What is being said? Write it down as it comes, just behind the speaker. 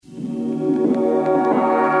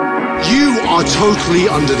are totally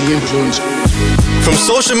under the influence. From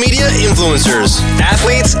social media influencers,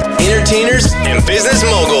 athletes, entertainers, and business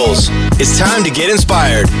moguls, it's time to get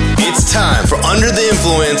inspired. It's time for Under the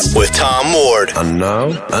Influence with Tom Ward. And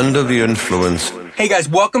now, Under the Influence. Hey guys,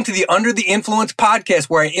 welcome to the Under the Influence podcast,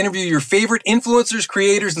 where I interview your favorite influencers,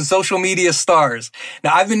 creators, and social media stars.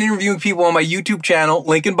 Now, I've been interviewing people on my YouTube channel,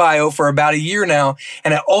 link in bio, for about a year now,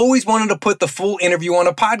 and I always wanted to put the full interview on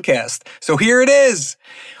a podcast. So here it is.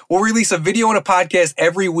 We'll release a video and a podcast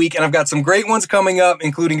every week, and I've got some great ones coming up,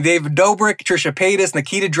 including David Dobrik, Trisha Paytas,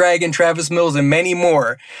 Nikita Dragun, Travis Mills, and many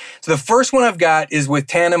more. So the first one I've got is with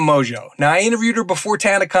Tana Mongeau. Now, I interviewed her before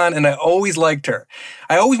TanaCon, and I always liked her.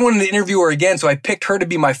 I always wanted to interview her again, so I picked her to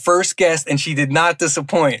be my first guest, and she did not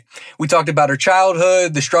disappoint. We talked about her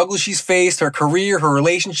childhood, the struggles she's faced, her career, her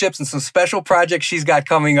relationships, and some special projects she's got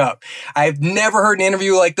coming up. I've never heard an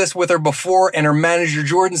interview like this with her before, and her manager,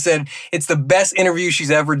 Jordan, said it's the best interview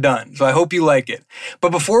she's ever done. So I hope you like it. But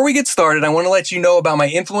before we get started, I want to let you know about my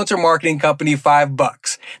influencer marketing company,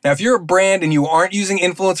 $5. Now, if you're a brand and you aren't using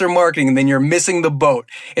influencer marketing, then you're missing the boat.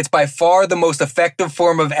 It's by far the most effective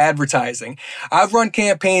form of advertising. I've run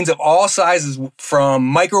campaigns of all sizes, from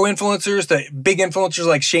micro influencers to big influencers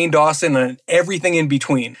like Shane Dawson and everything in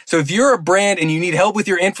between. So if you're a brand and you need help with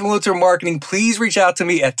your influencer marketing, please reach out to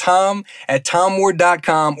me at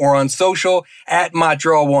tom@tomward.com or on social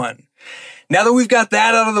 @MottDraw1. Now that we've got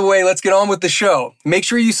that out of the way, let's get on with the show. Make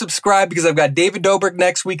sure you subscribe, because I've got David Dobrik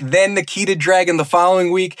next week, then Nikita Dragun the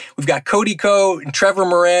following week. We've got Cody Ko and Trevor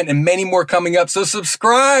Moran and many more coming up. So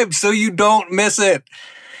subscribe so you don't miss it.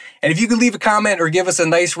 And if you could leave a comment or give us a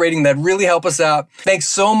nice rating, that'd really help us out. Thanks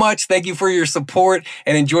so much. Thank you for your support,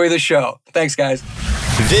 and enjoy the show. Thanks, guys.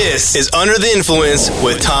 This is Under the Influence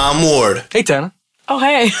with Tom Ward. Hey, Tana. Oh,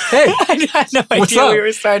 hey. Hey. I had no What's idea up? we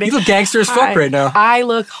were starting. You look gangster as fuck right now. I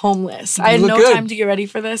look homeless. I had look no good. time to get ready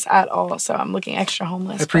for this at all, so I'm looking extra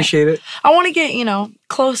homeless. I appreciate it. I want to get,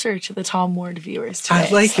 closer to the Tom Ward viewers today.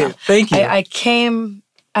 I like it. Thank you. I came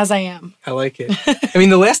as I am. I like it. I mean,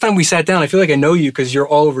 the last time we sat down, I feel like I know you because you're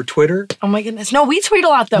all over Twitter. Oh my goodness. No, we tweet a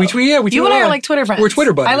lot though. We tweet You a and I lot. are like Twitter friends. We're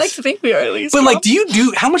Twitter buddies. I like to think we are, at least. But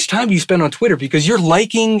how much time do you spend on Twitter? Because you're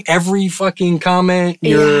liking every fucking comment.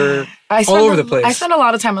 You're all over the place. I spend a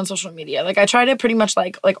lot of time on social media. Like, I try to pretty much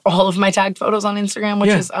like all of my tagged photos on Instagram,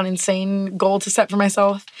 which is an insane goal to set for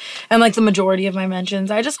myself. And like the majority of my mentions,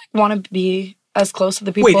 I just want to be as close to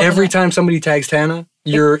the people. Wait, every time somebody tags Tana,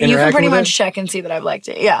 you're interacting with it? You can pretty much check and see that I've liked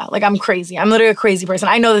it. Yeah, like I'm crazy. I'm literally a crazy person.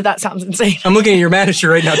 I know that sounds insane. I'm looking at your manager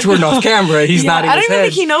right now, Jordan, off camera. He's nodding his head. I don't even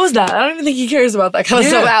think he knows that. I don't even think he cares about that kind of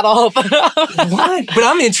stuff at all. What? But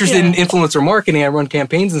I'm interested in influencer marketing. I run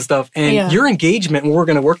campaigns and stuff. And your engagement, and we're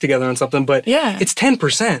going to work together on something, but it's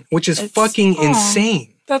 10%, which is fucking insane.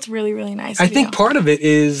 That's really, really nice. I think part of it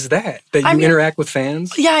is that you interact with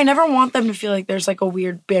fans. Yeah, I never want them to feel like there's like a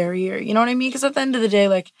weird barrier. You know what I mean? Because at the end of the day,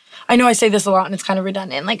 like, I know I say this a lot and it's kind of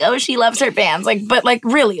redundant. Like, oh, she loves her fans. Like, but like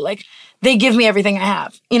really, like they give me everything I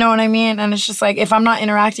have. You know what I mean? And it's just like, if I'm not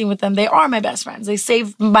interacting with them, they are my best friends. They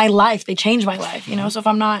save my life. They change my life, So if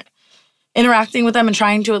I'm not interacting with them and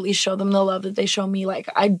trying to at least show them the love that they show me, like,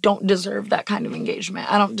 I don't deserve that kind of engagement.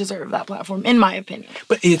 I don't deserve that platform, in my opinion.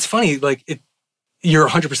 But it's funny, like, you're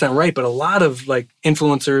 100% right, but a lot of like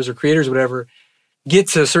influencers or creators or whatever get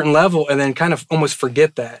to a certain level and then kind of almost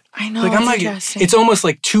forget that. I know. Like, I'm like, it's almost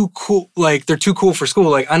like too cool. Like, they're too cool for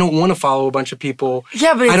school. Like, I don't want to follow a bunch of people.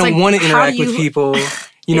 Yeah, but it's I don't like, want to interact with people.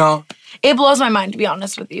 It blows my mind, to be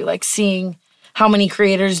honest with you. Like, seeing how many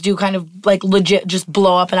creators do kind of like legit just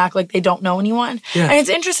blow up and act like they don't know anyone. Yeah. And it's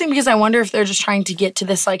interesting because I wonder if they're just trying to get to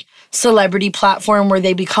this like celebrity platform where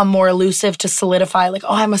they become more elusive to solidify like,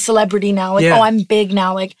 oh, I'm a celebrity now. Like, oh, I'm big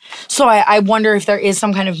now. Like, so I wonder if there is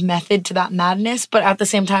some kind of method to that madness. But at the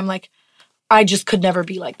same time, like, I just could never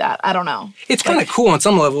be like that. I don't know. It's kind of cool on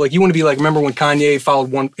some level. Like, you want to be like, remember when Kanye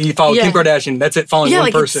followed Kim Kardashian? That's it, following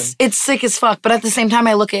one person. It's sick as fuck. But at the same time,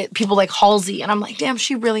 I look at people like Halsey and I'm like, damn,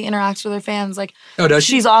 she really interacts with her fans. Like,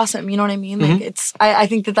 she's awesome. You know what I mean? Mm-hmm. Like, I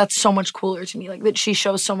think that's so much cooler to me. Like, that she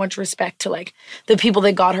shows so much respect to like the people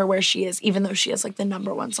that got her where she is, even though she has like the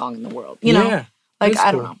 #1 song in the world. You know? Yeah, like,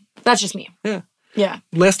 I don't know. That's just me. Yeah. Yeah.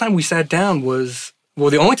 Last time we sat down was,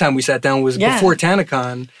 the only time we sat down was before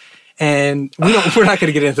TanaCon. And we're not going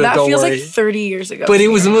to get into that. That feels like 30 years ago. But it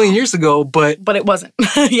was a million years ago. But it wasn't.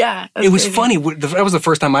 Yeah. It was funny. That was the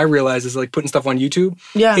first time I realized is like putting stuff on YouTube.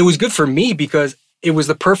 Yeah. It was good for me because it was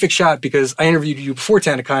the perfect shot because I interviewed you before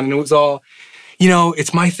TanaCon and it was all,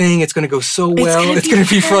 it's my thing. It's going to go so well. It's going to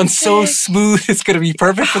be run so smooth. It's going to be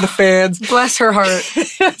perfect for the fans. Bless her heart.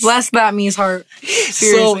 Bless that me's heart.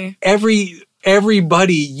 Seriously. So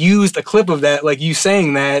everybody used a clip of that, like you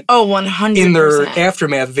saying that. Oh, 100%. In their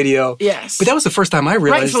Aftermath video. Yes. But that was the first time I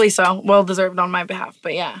realized. Rightfully so. Well deserved on my behalf,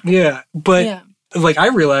 but yeah. Yeah. But like I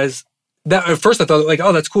realized that at first I thought like,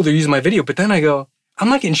 oh, that's cool. They're using my video. But then I go, I'm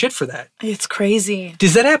not getting shit for that. It's crazy.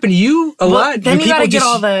 Does that happen to you a lot? Then you gotta get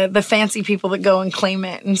all the fancy people that go and claim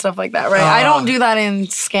it and stuff like that, right? I don't do that in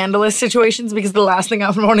scandalous situations because the last thing I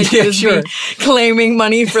want to do is be claiming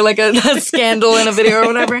money for like a scandal in a video or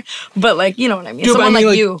whatever. But like, you know what I mean? Someone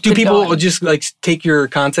like you. Do people just like take your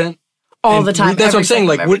content? All the time. That's what I'm saying.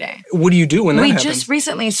 Like, what do you do when that happens? We just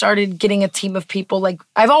recently started getting a team of people. Like,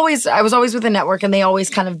 I was always with a network, and they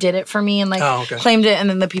always kind of did it for me and like claimed it.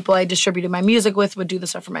 And then the people I distributed my music with would do the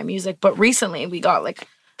stuff for my music. But recently, we got like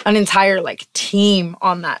an entire like team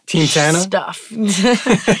on that Team Tana stuff.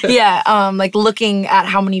 Yeah, like looking at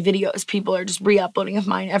how many videos people are just re-uploading of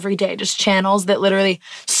mine every day. Just channels that literally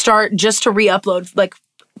start just to re-upload like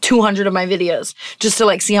 200 of my videos just to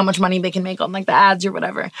like see how much money they can make on like the ads or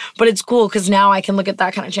whatever. But it's cool because now I can look at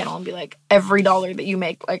that kind of channel and be like, every dollar that you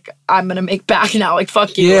make, like I'm gonna make back now. Like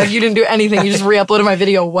fuck you. Like you didn't do anything. You just re-uploaded my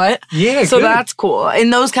video. What? Yeah. So that's cool. In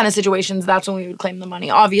those kind of situations, that's when we would claim the money.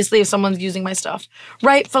 Obviously, if someone's using my stuff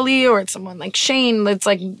rightfully, or it's someone like Shane that's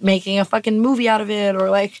like making a fucking movie out of it, or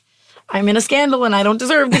like I'm in a scandal and I don't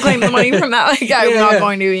deserve to claim the money from that. Like I'm not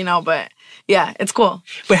going to, you know. But yeah, it's cool.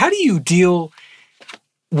 But how do you deal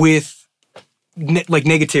with like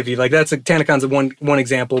negativity? Like that's like TanaCon's one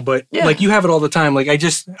example, but like you have it all the time. Like I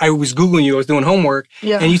was Googling you, I was doing homework,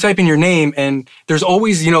 and you type in your name and there's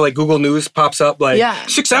always, you know, like Google News pops up like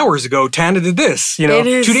 6 hours ago Tana did this, you know,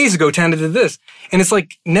 2 days ago Tana did this. And it's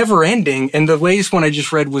like never ending. And the latest one I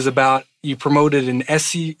just read was about you promoted an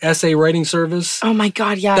essay writing service. Oh my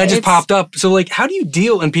God, yeah. That just popped up. So like how do you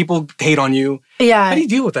deal, and people hate on you. Yeah. How do you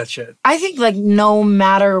deal with that shit? I think like no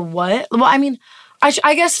matter what, well, I mean,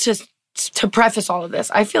 I guess to preface all of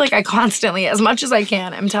this, I feel like I constantly, as much as I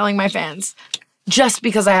can, am telling my fans, just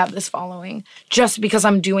because I have this following, just because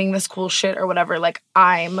I'm doing this cool shit or whatever, like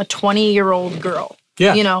I'm a 20-year-old girl,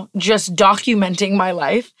 you know, just documenting my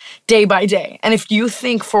life day by day. And if you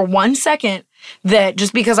think for 1 second that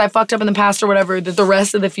just because I fucked up in the past or whatever, that the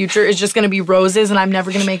rest of the future is just going to be roses and I'm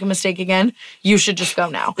never going to make a mistake again, you should just go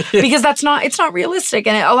now. Because it's not realistic.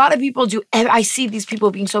 And a lot of people do, I see these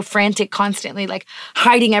people being so frantic constantly, like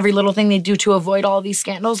hiding every little thing they do to avoid all these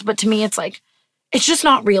scandals. But to me, it's like, it's just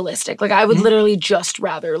not realistic. Like I would literally just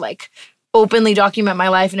rather like openly document my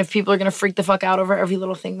life. And if people are going to freak the fuck out over every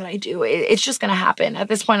little thing that I do, it's just going to happen. At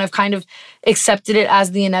this point, I've kind of accepted it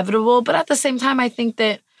as the inevitable. But at the same time, I think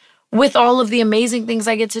that with all of the amazing things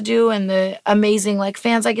I get to do and the amazing like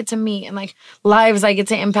fans I get to meet and like lives I get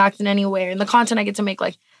to impact in any way and the content I get to make,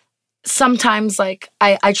 like sometimes like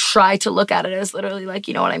I try to look at it as literally like,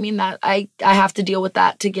 you know what I mean? That I have to deal with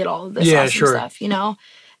that to get all of this awesome stuff, you know?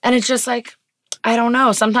 And it's just like, I don't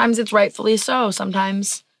know. Sometimes it's rightfully so.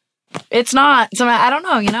 Sometimes it's not. So I don't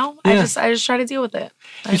know, you know? I just try to deal with it.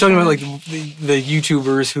 You're talking about like the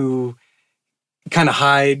YouTubers who kind of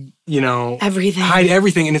hide, you know,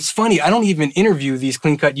 everything. And it's funny, I don't even interview these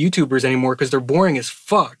clean-cut YouTubers anymore because they're boring as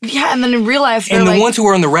fuck. Yeah, and then in real life, and the ones who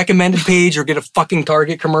are on the recommended page or get a fucking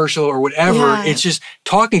Target commercial or whatever, it's just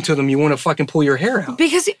talking to them, you want to fucking pull your hair out.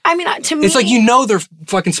 Because, I mean, to me, it's like, you know, they're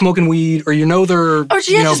fucking smoking weed, or you know they're,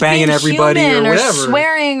 you know, banging everybody or whatever. Or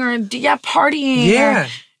swearing or, partying. Yeah. Or,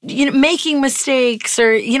 you know, making mistakes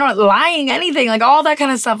or, you know, lying, anything, like all that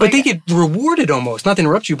kind of stuff. But like, they get rewarded almost. Not to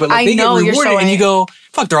interrupt you, but like they get rewarded and you go,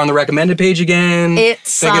 fuck, they're on the recommended page again. It They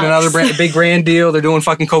sucks. get another big brand deal. They're doing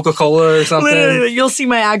fucking Coca-Cola or something. Literally, you'll see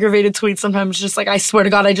my aggravated tweets sometimes just like, I swear to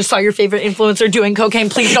God, I just saw your favorite influencer doing cocaine.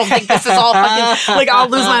 Please don't think this is all fucking, like I'll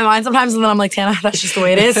lose my mind sometimes. And then I'm like, Tana, that's just the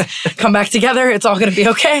way it is. Come back together. It's all going to be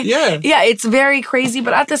okay. Yeah. Yeah, it's very crazy.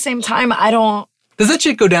 But at the same time, I don't. Does that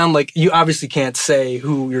shit go down, like, you obviously can't say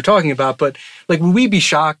who you're talking about, but, like, would we be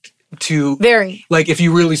shocked to... Very. Like, if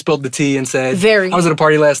you really spilled the tea and said... Very. I was at a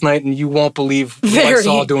party last night and you won't believe who I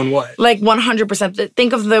saw doing what. Like, 100%.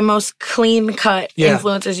 Think of the most clean-cut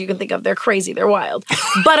influencers you can think of. They're crazy. They're wild.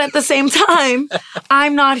 But at the same time,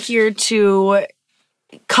 I'm not here to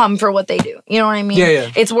come for what they do. You know what I mean?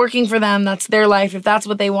 Yeah. It's working for them. That's their life. If that's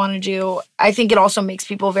what they want to do, I think it also makes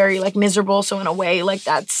people very, like, miserable. So in a way, like,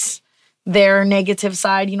 that's their negative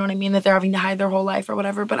side, you know what I mean? That they're having to hide their whole life or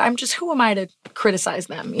whatever. But who am I to criticize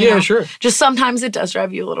them? You know? Sure. Just sometimes it does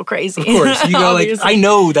drive you a little crazy. Of course. You go like, I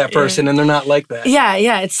know that person and they're not like that.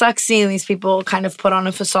 Yeah. It sucks seeing these people kind of put on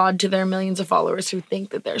a facade to their millions of followers who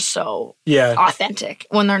think that they're so authentic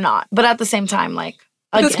when they're not. But at the same time, like,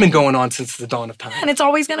 again, that's been going on since the dawn of time. And it's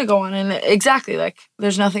always going to go on. And exactly, like,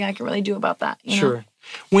 there's nothing I can really do about that. You know?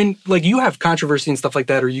 When, like, you have controversy and stuff like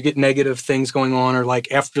that, or you get negative things going on, or,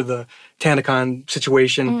 like, after the TanaCon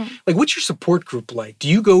situation, like, what's your support group like? Do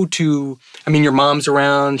you go to, I mean, your mom's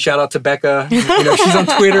around. Shout out to Becca. You know, she's on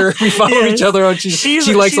Twitter. We follow each other.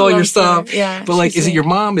 She likes all your stuff. Yeah, but, like, is it your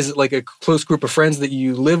mom? Is it, like, a close group of friends that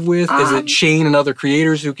you live with? Is it Shane and other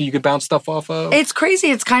creators who you could bounce stuff off of? It's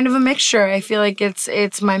crazy. It's kind of a mixture. I feel like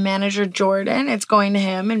it's my manager, Jordan. It's going to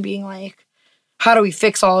him and being like, how do we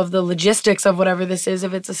fix all of the logistics of whatever this is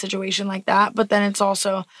if it's a situation like that? But then it's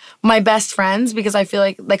also my best friends, because I feel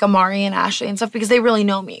like Amari and Ashley and stuff, because they really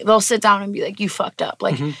know me. They'll sit down and be like, you fucked up.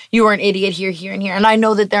 Like, you were an idiot here, here, and here. And I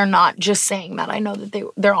know that they're not just saying that. I know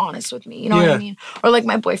that they're honest with me. You know what I mean? Or like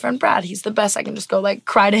my boyfriend, Brad, he's the best. I can just go like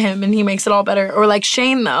cry to him and he makes it all better. Or like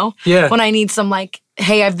Shane, though. Yeah. When I need some like,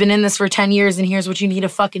 hey, I've been in this for 10 years and here's what you need to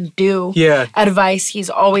fucking do. Yeah. Advice. He's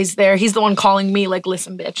always there. He's the one calling me like,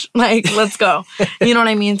 listen, bitch, like, let's go. You know what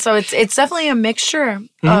I mean? So it's definitely a mixture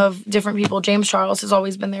of different people. James Charles has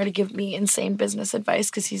always been there to give me insane business advice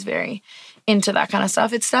because he's very into that kind of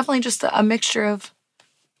stuff. It's definitely just a mixture of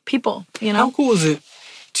people, you know? How cool is it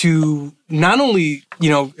to not only, you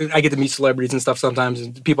know, I get to meet celebrities and stuff sometimes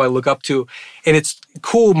and people I look up to, and it's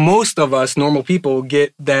cool. Most of us normal people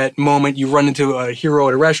get that moment. You run into a hero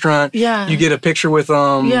at a restaurant. Yeah. You get a picture with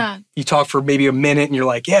them. Yeah. You talk for maybe a minute and you're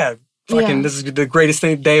like, yeah, fucking, this is the greatest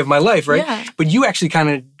day of my life, right? Yeah. But you actually kind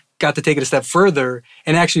of got to take it a step further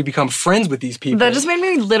and actually become friends with these people. That just made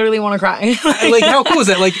me literally want to cry. Like, how cool is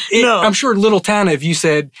that? Like, I'm sure little Tana, if you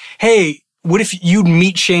said, hey, what if you'd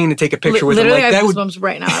meet Shane and take a picture with him? Literally, like, I have goosebumps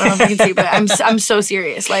right now. I don't know if you can see, but I'm so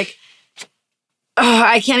serious. Like,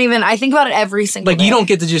 I can't even. I think about it every single day. You don't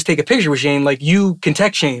get to just take a picture with Shane. Like, you can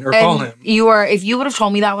text Shane or call him. If you would have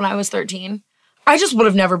told me that when I was 13, I just would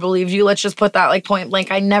have never believed you. Let's just put that like point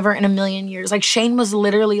blank. I never in a million years. Like, Shane was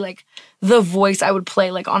literally like the voice I would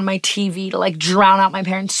play like on my TV to like drown out my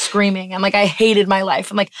parents screaming. And like, I hated my life.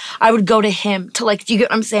 And like, I would go to him to like, do you get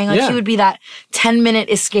what I'm saying? Like, he would be that 10-minute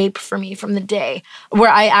escape for me from the day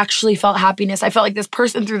where I actually felt happiness. I felt like this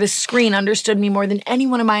person through this screen understood me more than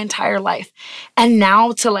anyone in my entire life. And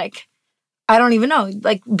now to like, I don't even know,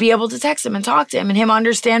 like be able to text him and talk to him and him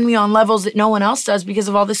understand me on levels that no one else does because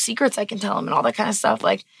of all the secrets I can tell him and all that kind of stuff.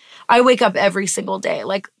 Like, I wake up every single day,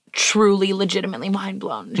 like truly, legitimately mind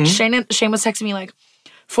blown. Shane was texting me like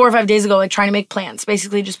 4 or 5 days ago, like trying to make plans,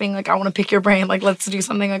 basically just being like, I want to pick your brain, like let's do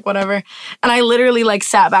something, like whatever. And I literally like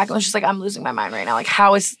sat back and was just like, I'm losing my mind right now. Like,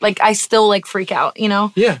 how is, like, I still like freak out, you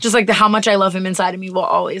know? Yeah. Just like how much I love him inside of me will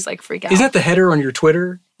always like freak out. Isn't that the header on your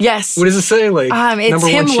Twitter? Yes. What does it say? Like, it's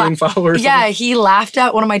 #1 Shane follower? Yeah, he laughed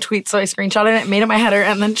at one of my tweets, so I screenshotted it, made it my header,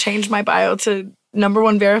 and then changed my bio to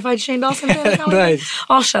 #1 verified Shane Dawson. Nice.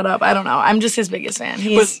 I'll shut up. I don't know. I'm just his biggest fan.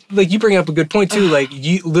 But like, you bring up a good point too. Like,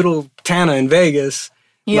 little Tana in Vegas,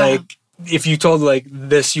 like, if you told like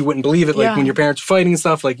this, you wouldn't believe it. Like when your parents were fighting and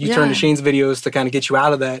stuff, like you turned to Shane's videos to kind of get you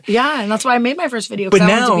out of that. Yeah, and that's why I made my first video, because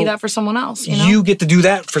I wanted to be that for someone else. You know? You get to do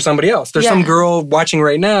that for somebody else. There's some girl watching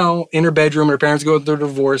right now in her bedroom, and her parents go through a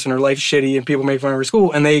divorce, and her life's shitty, and people make fun of her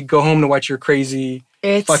school, and they go home to watch your crazy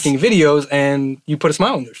fucking videos, and you put a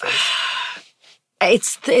smile on their face.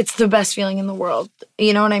 It's the best feeling in the world.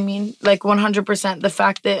 You know what I mean? Like 100%. The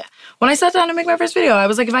fact that when I sat down to make my first video, I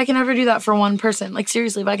was like, if I can ever do that for one person, like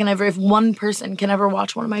seriously, if one person can ever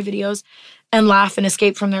watch one of my videos and laugh and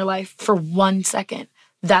escape from their life for 1 second,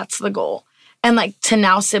 that's the goal. And like to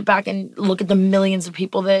now sit back and look at the millions of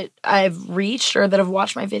people that I've reached or that have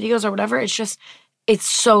watched my videos or whatever, it's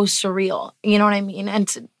so surreal. You know what I mean?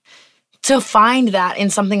 And to find that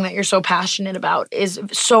in something that you're so passionate about is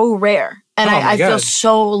so rare. And I feel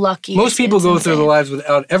so lucky. Most people go through their lives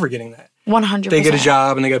without ever getting that. 100%. They get a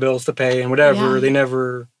job and they got bills to pay and whatever. They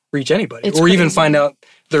never reach anybody. Or even find out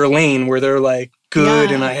their lane where they're like,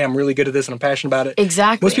 good, and I'm really good at this and I'm passionate about it.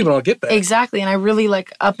 Exactly. Most people don't get that. Exactly. And I really,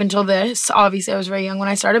 like, up until this, obviously I was very young when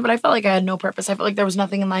I started, but I felt like I had no purpose. I felt like there was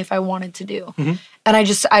nothing in life I wanted to do. Mm-hmm.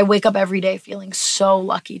 And I wake up every day feeling so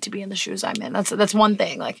lucky to be in the shoes I'm in. That's one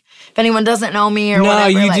thing. Like, if anyone doesn't know me or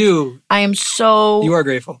whatever. No, you do. I am so... You are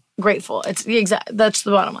grateful. Grateful. It's the exact. That's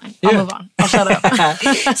the bottom line. I'll move on. I'll shut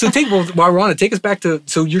up. So while we're on it, take us back to,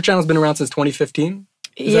 so your channel's been around since 2015?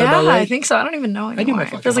 Yeah, right? I think so. I don't even know anymore. I do my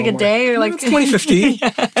fucking It feels like a day or like... It's 2015.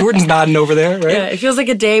 Jordan's nodding over there, right? Yeah, it feels like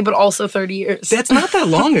a day, but also 30 years. That's not that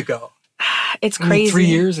long ago. It's crazy. 3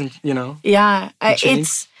 years and, you know. Yeah.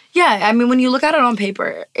 I mean, when you look at it on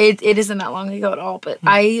paper, it isn't that long ago at all. But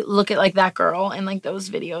I look at like that girl and like those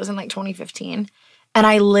videos in like 2015, and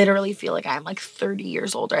I literally feel like I'm like 30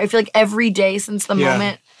 years older. I feel like every day since the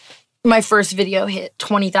moment my first video hit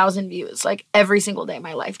 20,000 views, like every single day,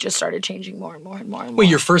 my life just started changing more and more and more and more. Wait,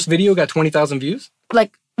 your first video got 20,000 views?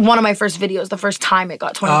 Like, one of my first videos, the first time it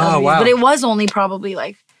got 20,000 views. wow. But it was only probably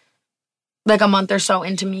like a month or so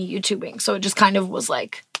into me YouTubing. So it just kind of was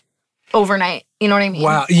like overnight. You know what I mean?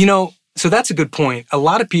 Wow. You know, so that's a good point. A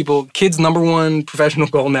lot of people, kids' number one professional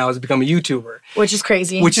goal now is to become a YouTuber. Which is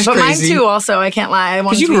crazy. But mine too also, I can't lie.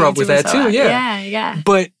 Because you grew up with that too, yeah. Yeah.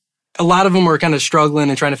 But a lot of them are kind of struggling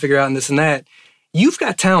and trying to figure out and this and that. You've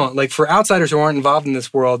got talent. Like, for outsiders who aren't involved in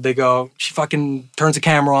this world, they go, she fucking turns the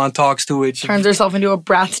camera on, talks to it. Turns herself into a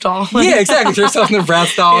Bratz doll. Yeah, exactly. Turns herself into a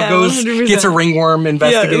Bratz doll, Yeah, goes, 100%. gets a ringworm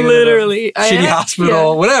investigated Yeah, literally. at a shitty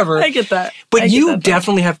hospital, whatever. I get that. But I get you that, though.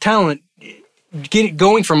 definitely have talent.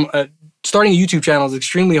 Going from starting a YouTube channel is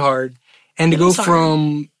extremely hard. And to go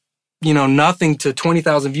from, you know, nothing to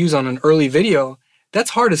 20,000 views on an early video, that's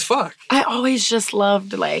hard as fuck. I always just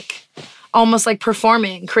loved, like, almost like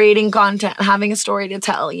performing, creating content, having a story to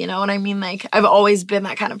tell, you know what I mean? Like, I've always been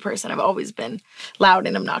that kind of person. I've always been loud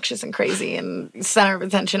and obnoxious and crazy and center of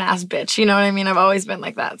attention ass bitch, you know what I mean? I've always been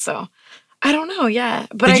like that, so I don't know, yeah.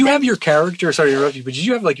 But did you have your character, sorry to interrupt you, but did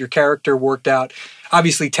you have like your character worked out?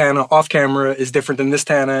 Obviously, Tana off camera is different than this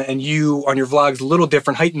Tana, and you on your vlogs, a little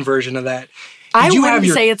different heightened version of that. I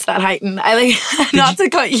wouldn't say it's that heightened. I like, not to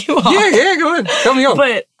cut you off. Yeah, go ahead. Tell me on.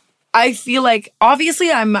 But I feel like, obviously,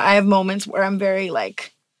 I have moments where I'm very,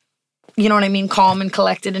 like, you know what I mean, calm and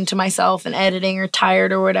collected into myself and editing or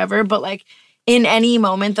tired or whatever. But, like, in any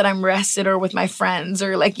moment that I'm rested or with my friends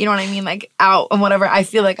or, like, you know what I mean, like, out and whatever, I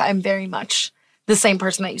feel like I'm very much the same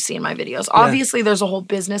person that you see in my videos. Yeah. Obviously, there's a whole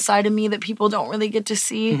business side of me that people don't really get to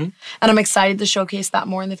see. Mm-hmm. And I'm excited to showcase that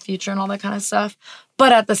more in the future and all that kind of stuff.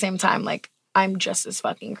 But at the same time, like, I'm just as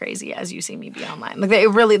fucking crazy as you see me be online. Like, there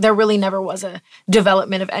really never was a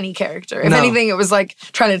development of any character. If anything, it was like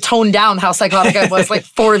trying to tone down how psychotic I was, like,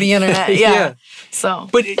 for the internet. Yeah. So,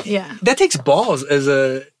 but that takes balls as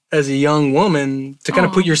a young woman to kind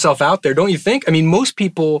of put yourself out there, don't you think? I mean, most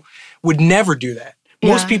people would never do that.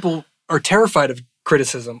 Most people are terrified of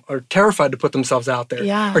criticism, or terrified to put themselves out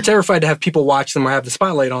there, or terrified to have people watch them or have the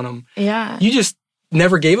spotlight on them. Yeah. You just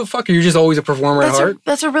never gave a fuck, or you're just always a performer at heart?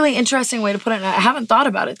 That's a really interesting way to put it. I haven't thought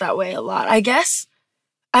about it that way a lot. I guess,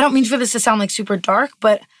 I don't mean for this to sound like super dark,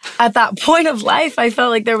 but at that point of life, I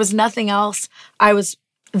felt like there was nothing else I was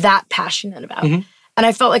that passionate about. Mm-hmm. And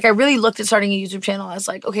I felt like I really looked at starting a YouTube channel as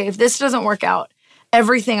like, okay, if this doesn't work out,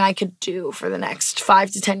 everything I could do for the next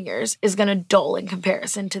 5 to 10 years is going to dull in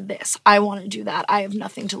comparison to this. I want to do that. I have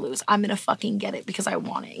nothing to lose. I'm going to fucking get it because I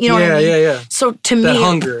want it. You know what I mean? Yeah. So to me, that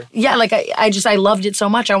hunger. Yeah, like I loved it so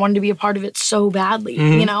much. I wanted to be a part of it so badly,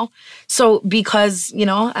 you know? So because, you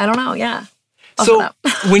know, I don't know. Yeah. So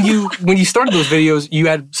when you started those videos, you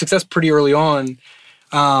had success pretty early on.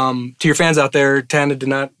 To your fans out there, Tana did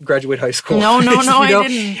not graduate high school. No, I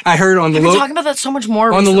didn't. I heard on the I've been talking about that so much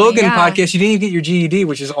more on recently, the Logan podcast. You didn't even get your GED,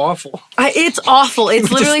 which is awful. It's awful.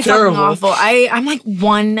 It's literally fucking awful. I'm like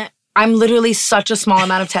I'm literally such a small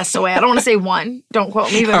amount of tests away. I don't want to say 1. Don't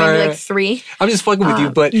quote me, but maybe like 3. I'm just fucking with you.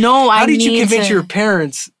 But no, how did you convince your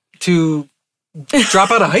parents to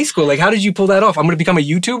drop out of high school? Like, how did you pull that off? I'm going to become a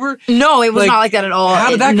YouTuber? No, it was not like that at all. How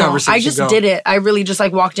did that conversation I just did it. I really just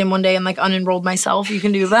like walked in one day and like unenrolled myself. You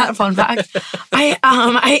can do that. Fun fact.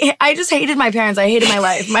 I just hated my parents. I hated my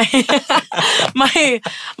life.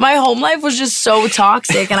 My home life was just so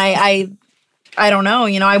toxic, and I don't know.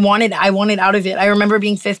 You know, I wanted out of it. I remember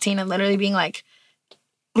being 15 and literally being like,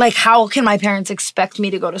 how can my parents expect me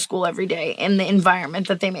to go to school every day in the environment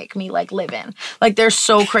that they make me, like, live in? Like, they're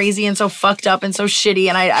so crazy and so fucked up and so shitty,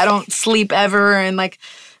 and I don't sleep ever, and, like,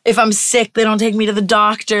 if I'm sick, they don't take me to the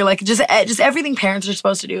doctor. Like, just everything parents are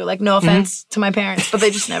supposed to do. Like, no offense to my parents, but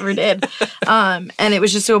they just never did. And it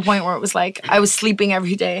was just to a point where it was like, I was sleeping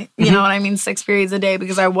every day. You know what I mean? 6 periods a day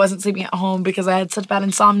because I wasn't sleeping at home because I had such bad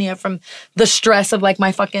insomnia from the stress of, like,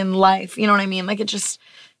 my fucking life. You know what I mean? Like, it just...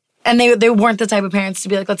 And they weren't the type of parents to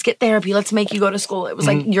be like, let's get therapy, let's make you go to school. It was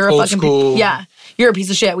like, you're a fucking... you're a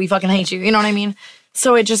piece of shit. We fucking hate you. You know what I mean?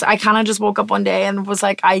 So I kind of just woke up one day and was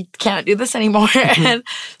like, I can't do this anymore. And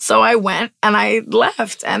so I went and I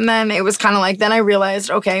left. And then it was kind of like, then I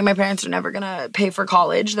realized, okay, my parents are never going to pay for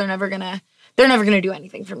college. They're never going to do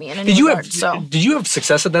anything for me in any regard. Did you have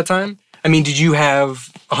success at that time? I mean, did you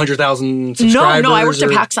have 100,000 subscribers? No, I worked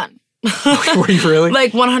at PacSun. Were you really?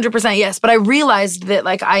 Like 100%, yes. But I realized that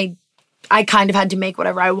like I kind of had to make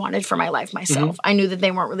whatever I wanted for my life myself. I knew that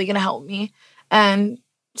they weren't really going to help me. And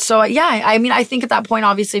so, yeah, I mean, I think at that point,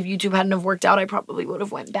 obviously, if YouTube hadn't have worked out, I probably would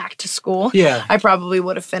have went back to school. Yeah. I probably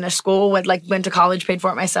would have finished school, went to college, paid for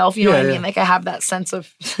it myself. You know what I mean? Like, I have that sense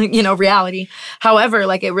of, reality. However,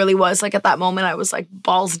 like, it really was, like, at that moment, I was, like,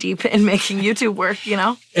 balls deep in making YouTube work, you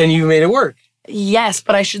know? And you made it work. Yes,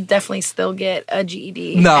 but I should definitely still get a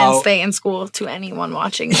GED and stay in school to anyone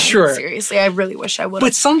watching me. Sure. Seriously, I really wish I would.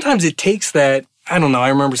 But sometimes it takes that, I don't know, I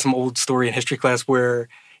remember some old story in history class where,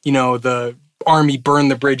 the army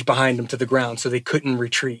burned the bridge behind them to the ground so they couldn't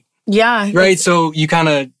retreat. Yeah. Right? So you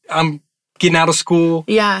I'm getting out of school.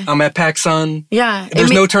 Yeah. I'm at PacSun. Yeah.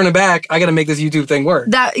 There's no turning back. I got to make this YouTube thing work.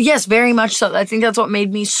 Yes, very much so. I think that's what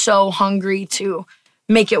made me so hungry to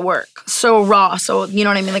make it work. So raw. So, you know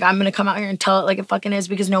what I mean? Like, I'm going to come out here and tell it like it fucking is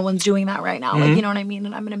because no one's doing that right now. Like, you know what I mean?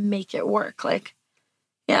 And I'm going to make it work. Like,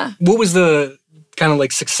 yeah. What was the kind of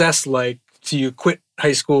like success like? So you quit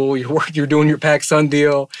high school, you're doing your PacSun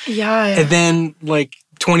deal. Yeah. And then like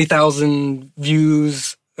 20,000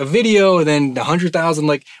 views a video and then 100,000.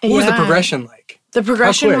 Like, what was the progression like? The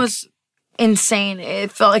progression was insane.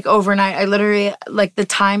 It felt like overnight. I literally, like, the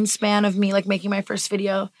time span of me like making my first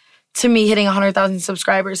video to me hitting 100,000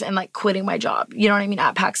 subscribers and like quitting my job, you know what I mean,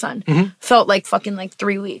 at PacSun, felt like fucking like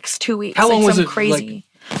 3 weeks, 2 weeks. How long was it? Crazy.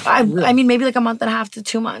 I mean, maybe like a month and a half to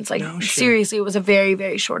 2 months. Like, seriously, it was a very,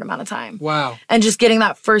 very short amount of time. Wow. And just getting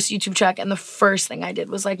that first YouTube check, and the first thing I did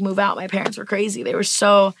was like move out. My parents were crazy. It was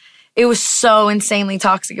so insanely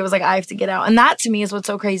toxic. It was like, I have to get out. And that to me is what's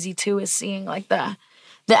so crazy too, is seeing like the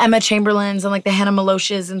Emma Chamberlains and like the Hannah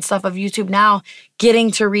Maloshes and stuff of YouTube now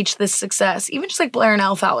getting to reach this success. Even just like Blair and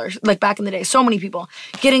Elle Fowler, like back in the day, so many people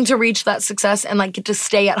getting to reach that success and like get to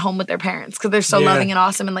stay at home with their parents because they're so loving and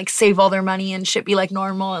awesome and like save all their money and shit be like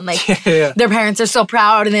normal and like their parents are so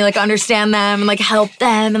proud and they like understand them and like help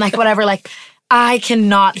them and like whatever. Like, I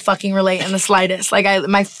cannot fucking relate in the slightest. Like,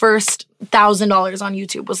 my first $1,000 on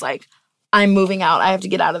YouTube was like, I'm moving out. I have to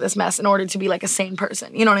get out of this mess in order to be like a sane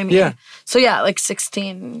person. You know what I mean? Yeah. So yeah, like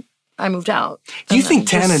 16, I moved out. Do you think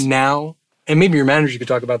Tana now, and maybe your manager could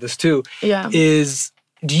talk about this too, do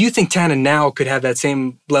you think Tana now could have that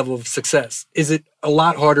same level of success? Is it a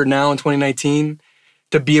lot harder now in 2019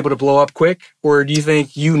 to be able to blow up quick? Or do you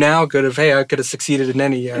think you now could have, I could have succeeded in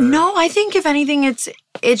any era? No, I think if anything, it's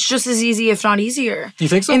just as easy, if not easier. Do you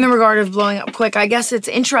think so? In the regard of blowing up quick. I guess it's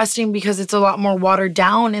interesting because it's a lot more watered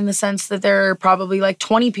down in the sense that there are probably like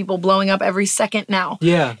 20 people blowing up every second now.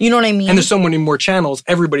 Yeah. You know what I mean? And there's so many more channels.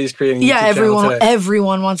 Everybody's creating a YouTube channel today.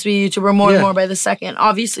 Everyone wants to be a YouTuber more and more by the second.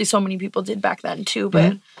 Obviously, so many people did back then too,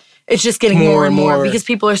 but it's just getting more and more because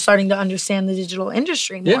people are starting to understand the digital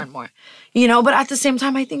industry more and more. You know, but at the same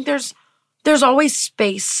time, I think there's always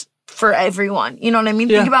space for everyone. You know what I mean?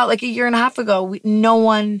 Think about like a year and a half ago, no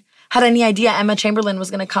one had any idea Emma Chamberlain was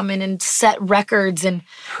going to come in and set records and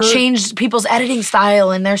change people's editing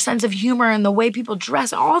style and their sense of humor and the way people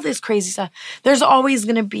dress, all this crazy stuff. There's always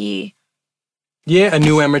going to be... a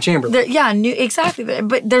new Emma Chamberlain. Exactly.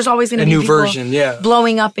 But there's always going to be a new version,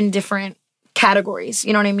 blowing up in different categories,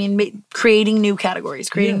 you know what I mean? Creating new categories,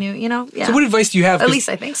 creating new, you know? Yeah. So what advice do you have? At least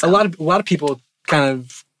I think so. A lot of people kind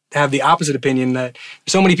of have the opposite opinion that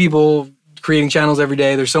there's so many people creating channels every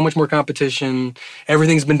day. There's so much more competition.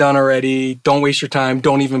 Everything's been done already. Don't waste your time.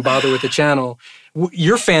 Don't even bother with the channel.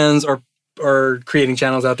 Your fans are creating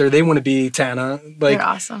channels out there. They want to be Tana. Like, they're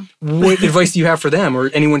awesome. What advice do you have for them or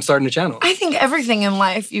anyone starting a channel? I think everything in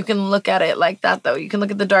life, you can look at it like that, though. You can look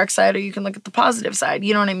at the dark side or you can look at the positive side.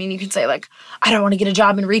 You know what I mean? You can say, like, I don't want to get a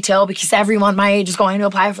job in retail because everyone my age is going to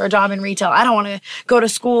apply for a job in retail. I don't want to go to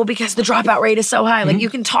school because the dropout rate is so high. Like, you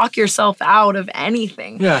can talk yourself out of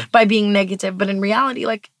anything by being negative. But in reality,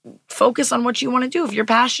 like, focus on what you want to do. If you're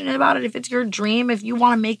passionate about it, if it's your dream, if you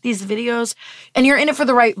want to make these videos and you're in it for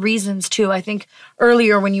the right reasons too. I think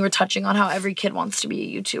earlier when you were touching on how every kid wants to be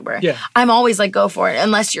a YouTuber, I'm always like, go for it,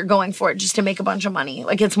 unless you're going for it just to make a bunch of money.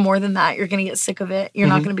 Like, it's more than that. You're going to get sick of it. You're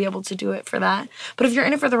not going to be able to do it for that. But if you're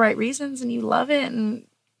in it for the right reasons and you love it and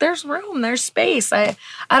there's room, there's space. I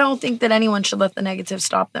don't think that anyone should let the negative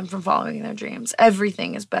stop them from following their dreams.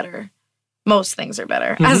 Everything is better. Most things are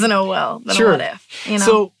better as an OL than a what if, you know?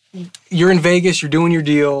 So you're in Vegas, you're doing your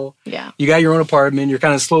deal. Yeah. You got your own apartment, you're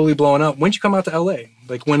kind of slowly blowing up. When'd you come out to LA?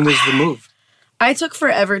 Like, when was the move? I took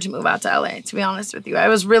forever to move out to LA, to be honest with you. I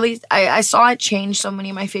was really, I saw it change so many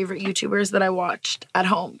of my favorite YouTubers that I watched at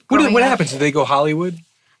home. What happens? Did they go Hollywood?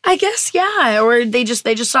 I guess, yeah. Or they just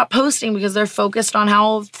stopped posting because they're focused on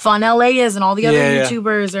how fun LA is and all the other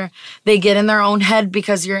YouTubers, or they get in their own head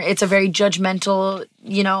because it's a very judgmental,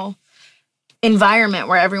 you know, environment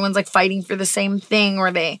where everyone's like fighting for the same thing,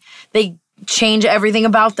 or they change everything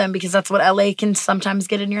about them because that's what LA can sometimes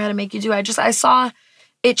get in your head and make you do. I saw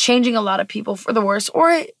it changing a lot of people for the worse,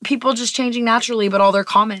 or people just changing naturally, but all their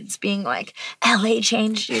comments being like, LA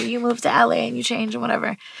changed you, you moved to LA and you changed and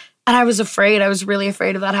whatever. And I was afraid. I was really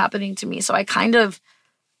afraid of that happening to me. So I kind of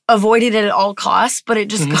avoided it at all costs, but it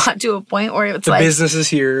just got to a point where it's the like business is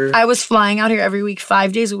here. I was flying out here every week,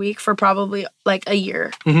 5 days a week for probably like a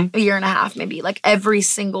year and a half, maybe, like every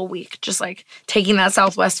single week, just like taking that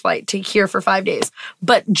Southwest flight to here for 5 days,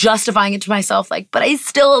 but justifying it to myself, like, but I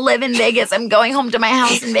still live in Vegas. I'm going home to my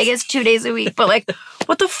house in Vegas 2 days a week. But like,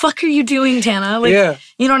 what the fuck are you doing, Tana? Like,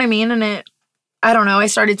 you know what I mean? And I don't know, I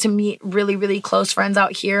started to meet really, really close friends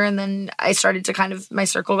out here. And then I started to my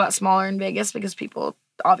circle got smaller in Vegas because people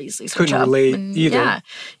obviously couldn't relate either.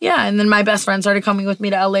 Yeah. And then my best friend started coming with me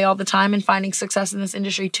to LA all the time and finding success in this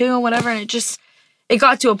industry too and whatever. And it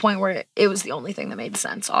got to a point where it was the only thing that made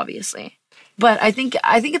sense, obviously. But I think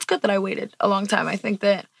it's good that I waited a long time. I think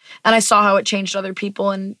that, and I saw how it changed other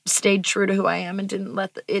people and stayed true to who I am and didn't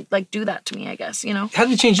let it like do that to me, I guess, you know? How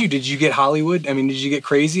did it change you? Did you get Hollywood? I mean, did you get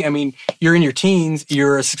crazy? I mean, you're in your teens,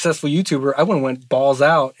 you're a successful YouTuber. I would've went balls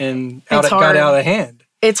out and got out of hand.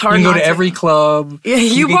 It's hard. You can go to every club. Yeah,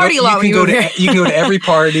 you party a lot. You can go to every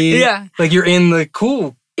party. Yeah. Like you're in the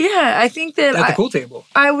cool. Yeah, I think that at the pool table.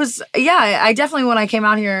 I definitely, when I came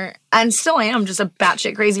out here, and still am just a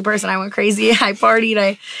batshit crazy person. I went crazy. I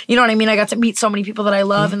partied. You know what I mean? I got to meet so many people that I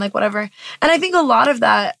love and like whatever. And I think a lot of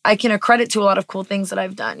that I can accredit to a lot of cool things that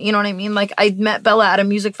I've done. You know what I mean? Like I met Bella at a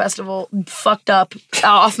music festival, fucked up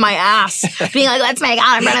off my ass, being like, let's make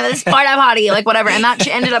out in front of this porta potty, like whatever. And that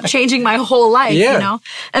ended up changing my whole life, you know?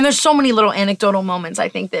 And there's so many little anecdotal moments, I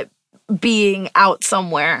think, that being out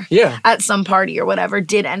somewhere at some party or whatever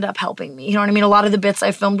did end up helping me. You know what I mean? A lot of the bits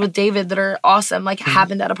I filmed with David that are awesome, like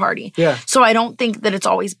happened at a party. Yeah. So I don't think that it's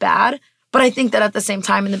always bad, but I think that at the same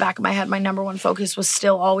time in the back of my head, my number one focus was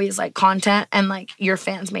still always like content and like your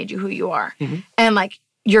fans made you who you are. And like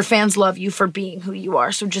your fans love you for being who you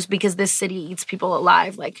are. So just because this city eats people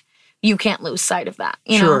alive, like you can't lose sight of that,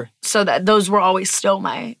 you know? So that those were always still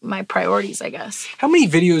my priorities, I guess. How many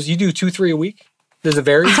videos you do? 2-3 a week? Does it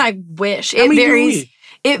vary? I wish. It varies.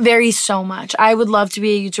 It varies so much. I would love to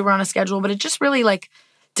be a YouTuber on a schedule, but it just really like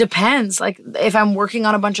depends. Like if I'm working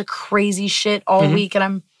on a bunch of crazy shit all week and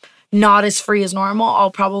I'm not as free as normal,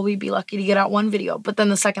 I'll probably be lucky to get out one video. But then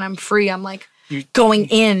the second I'm free, I'm like going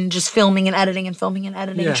in, just filming and editing,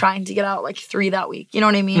 trying to get out like 3 that week. You know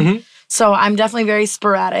what I mean? So I'm definitely very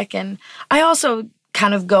sporadic. And I also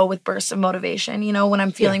kind of go with bursts of motivation. You know, when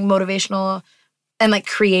I'm feeling motivational and like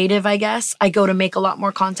creative, I guess, I go to make a lot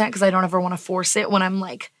more content because I don't ever want to force it when I'm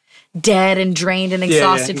like dead and drained and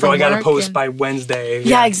exhausted from work. I gotta post by Wednesday.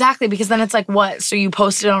 Yeah, exactly. Because then it's like, what? So you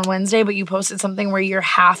posted on Wednesday, but you posted something where you're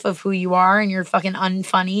half of who you are and you're fucking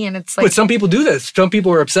unfunny, and it's like. But some people do this. Some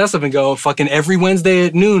people are obsessive and go, fucking every Wednesday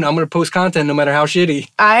at noon, I'm gonna post content no matter how shitty.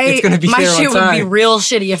 It's gonna be my there on shit time. Would be real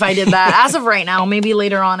shitty if I did that. As of right now, maybe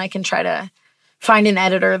later on I can try to find an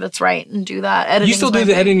editor that's right and do that. You still do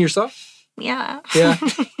the editing yourself? Yeah. Yeah.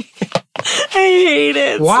 I hate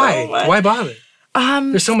it. Why? So much. Why bother?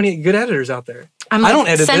 There's so many good editors out there. Like, I don't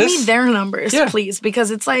edit send this. Send me their numbers, please, because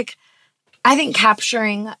it's like, I think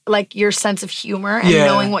capturing like your sense of humor and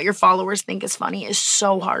knowing what your followers think is funny is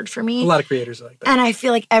so hard for me. A lot of creators are like that. And I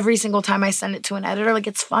feel like every single time I send it to an editor, like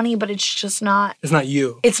it's funny, but it's just not. It's not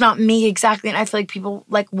you. It's not me, exactly. And I feel like people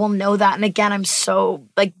like will know that. And again, I'm so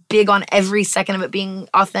like big on every second of it being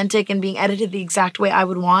authentic and being edited the exact way I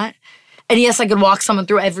would want. And yes, I could walk someone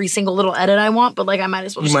through every single little edit I want, but like I might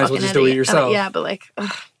as well just do it yourself. Yeah, but like,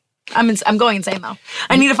 I'm going insane though.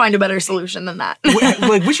 I need to find a better solution than that.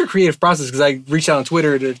 Like, what's your creative process? Because I reached out on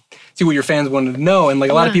Twitter to see what your fans wanted to know, and like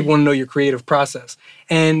a lot of people want to know your creative process.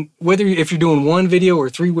 And if you're doing 1 video or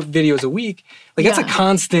 3 videos a week, like that's a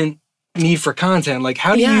constant need for content. Like,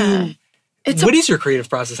 how do you? What is your creative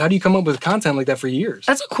process? How do you come up with content like that for years?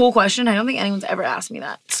 That's a cool question. I don't think anyone's ever asked me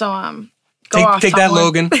that. So Take that,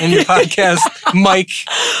 Logan, in your podcast, Mike.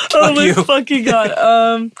 Oh my fucking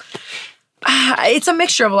God. It's a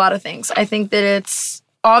mixture of a lot of things. I think that it's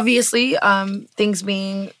obviously things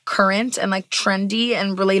being current and like trendy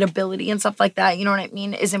and relatability and stuff like that, you know what I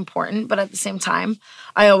mean, is important. But at the same time,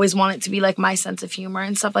 I always want it to be like my sense of humor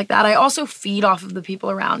and stuff like that. I also feed off of the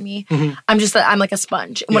people around me. I'm like a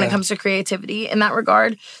sponge when it comes to creativity in that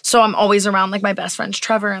regard. So I'm always around like my best friends,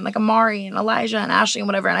 Trevor and like Amari and Elijah and Ashley and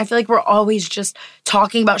whatever. And I feel like we're always just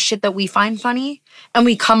talking about shit that we find funny. And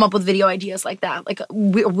we come up with video ideas like that. Like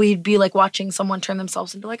we'd be like watching someone turn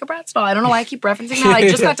themselves into like a Bratz doll. I don't know why I keep referencing that. I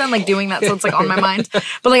just got done like doing that, so it's like on my mind.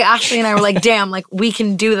 But like Ashley and I were like, damn, like we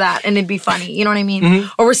can do that and it'd be funny. You know what I mean?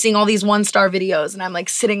 Or we're seeing all these 1-star videos and I'm like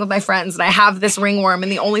sitting with my friends and I have this ringworm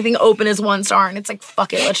and the only thing open is 1 star and it's like,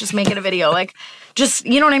 fuck it, let's just make it a video. Like just,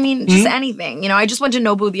 you know what I mean? Just anything. You know, I just went to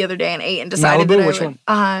Nobu the other day and ate and decided Malibu, that which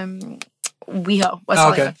one? WeHo, West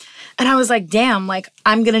Hollywood. And I was like, damn, like,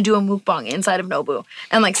 I'm going to do a mukbang inside of Nobu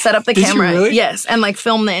and, like, set up the camera. Did you really? Yes. And, like,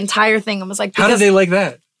 film the entire thing. And was like, how did they like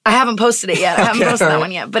that? I haven't posted it yet. I haven't posted that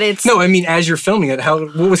one yet, but it's... No, I mean, as you're filming it,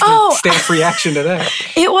 what was the staff reaction to that?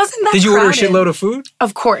 It wasn't that Did you order a crowded. shitload of food?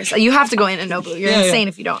 Of course. You have to go in at Nobu. You're insane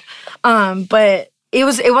if you don't. But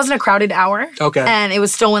it wasn't a crowded hour. Okay. And it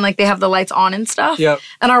was still when, like, they have the lights on and stuff. Yep.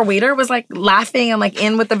 And our waiter was, like, laughing and, like,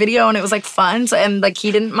 in with the video, and it was, like, fun. So, and, like,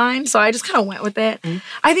 he didn't mind. So I just kind of went with it. Mm-hmm.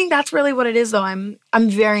 I think that's really what it is, though. I'm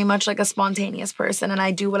very much, like, a spontaneous person, and I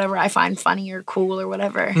do whatever I find funny or cool or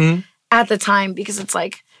whatever at the time, because it's,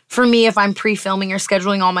 like, for me, if I'm pre-filming or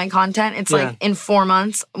scheduling all my content, it's like in 4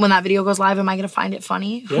 months when that video goes live, am I going to find it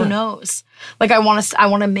funny? Who knows? Like I want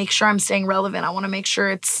to make sure I'm staying relevant. I want to make sure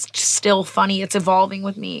it's still funny. It's evolving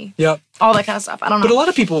with me. Yep. All that kind of stuff. I don't know. But a lot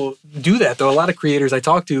of people do that though. A lot of creators I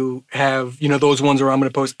talk to have, those ones where I'm going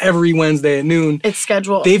to post every Wednesday at noon. It's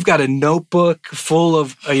scheduled. They've got a notebook full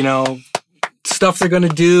of, stuff they're gonna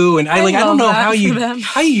do, and I don't know how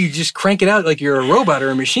you just crank it out like you're a robot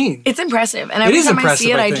or a machine. It's impressive, and every time I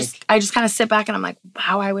see it, I just kind of sit back and I'm like,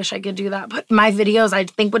 wow, I wish I could do that. But my videos, I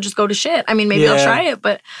think, would just go to shit. I mean, maybe I'll try it,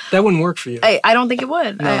 but that wouldn't work for you. I don't think it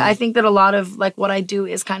would. No. I think that a lot of like what I do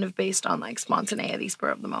is kind of based on like spontaneity, spur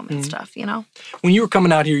of the moment stuff. When you were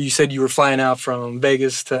coming out here, you said you were flying out from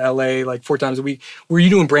Vegas to LA like 4 times a week. Were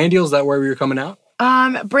you doing brand deals? Is that where you were coming out?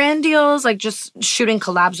 Brand deals, like just shooting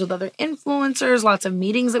collabs with other influencers, lots of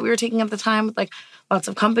meetings that we were taking at the time with like lots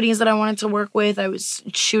of companies that I wanted to work with. I was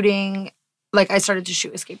shooting, like I started to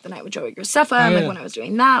shoot Escape the Night with Joey Graceffa. And like when I was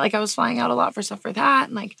doing that, like I was flying out a lot for stuff for that.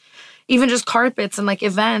 And like even just carpets and like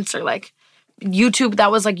events or like YouTube,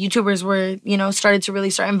 that was like YouTubers were, started to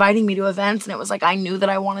really start inviting me to events. And it was like, I knew that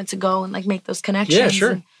I wanted to go and like make those connections. Yeah,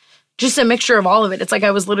 sure. And just a mixture of all of it. It's like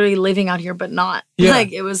I was literally living out here, but not. Yeah.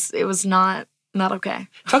 Like it was not okay.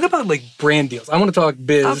 Talk about like brand deals. I want to talk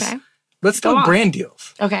biz. Okay. Let's talk brand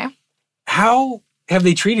deals. Okay. How have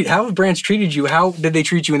brands treated you? How did they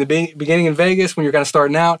treat you in the beginning in Vegas when you're kind of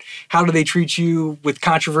starting out? How do they treat you with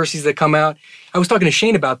controversies that come out? I was talking to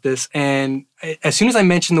Shane about this, and as soon as I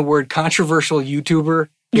mentioned the word controversial YouTuber,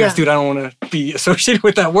 yes, dude, I don't want to be associated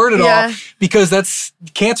with that word at all because that's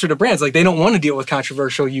cancer to brands. Like they don't want to deal with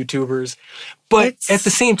controversial YouTubers. But at the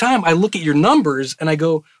same time, I look at your numbers and I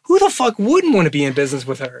go, who the fuck wouldn't want to be in business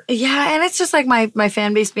with her? Yeah, and it's just like my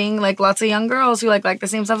fan base being like lots of young girls who like the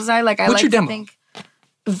same stuff as I like. I What's like your demo? to think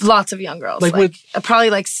lots of young girls. Like probably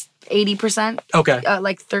like 80%. Okay.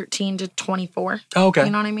 Like 13 to 24. Oh, okay.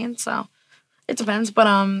 You know what I mean? So it depends. But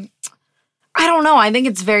I don't know. I think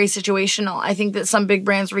it's very situational. I think that some big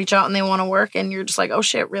brands reach out and they want to work and you're just like, oh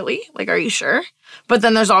shit, really? Like, are you sure? But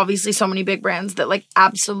then there's obviously so many big brands that like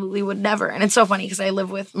absolutely would never. And it's so funny because I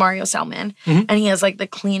live with Mario Salman and he has like the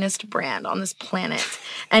cleanest brand on this planet.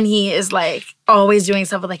 And he is like always doing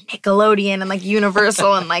stuff with like Nickelodeon and like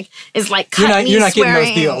Universal and like is like cutting you're not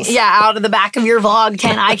swearing. Getting those deals. Yeah, out of the back of your vlog.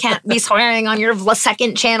 I can't be swearing on your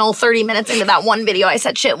second channel 30 minutes into that one video. I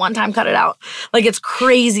said shit one time, cut it out. Like it's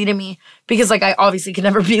crazy to me because like I obviously could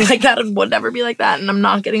never be like that and would never be like that. And I'm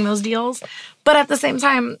not getting those deals. But at the same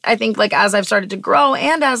time, I think like as I've started to grow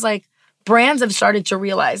and as like brands have started to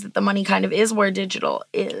realize that the money kind of is where digital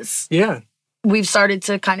is. Yeah. We've started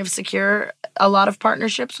to kind of secure a lot of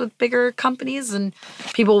partnerships with bigger companies and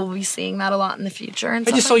people will be seeing that a lot in the future. And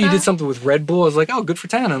I just saw you did something with Red Bull. I was like, oh, good for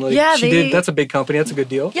Tana. Like, yeah, she did. That's a big company. That's a good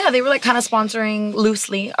deal. Yeah, they were like kind of sponsoring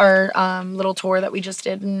loosely our little tour that we just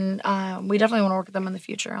did. And we definitely want to work with them in the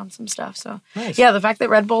future on some stuff. So nice. Yeah, the fact that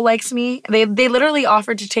Red Bull likes me, they literally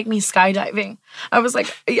offered to take me skydiving. I was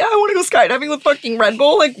like, yeah, I want to go skydiving with fucking Red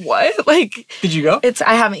Bull. Like what? Like, did you go?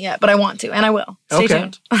 I haven't yet, but I want to and I will. Stay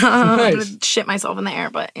tuned. Nice. I'm gonna shit myself in the air,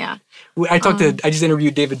 but yeah. I just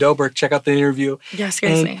interviewed David Dobrik. Check out the interview. Yeah,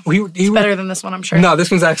 seriously. It's better than this one, I'm sure. No,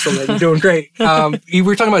 this one's excellent. You're doing great. We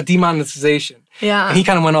were talking about demonetization. Yeah. And he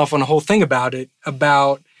kind of went off on a whole thing about it,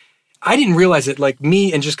 I didn't realize it, like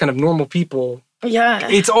me and just kind of normal people. Yeah.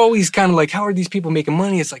 It's always kind of like, how are these people making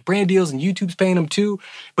money? It's like brand deals and YouTube's paying them too.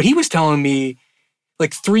 But he was telling me,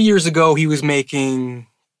 like 3 years ago, he was making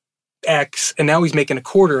X and now he's making a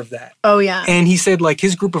quarter of that. Oh, yeah. And he said, like,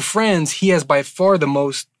 his group of friends, he has by far the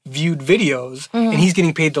most viewed videos and he's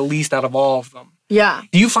getting paid the least out of all of them. Yeah.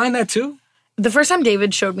 Do you find that too? The first time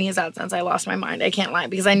David showed me his AdSense, I lost my mind. I can't lie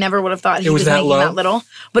because I never would have thought he was that making low? that little.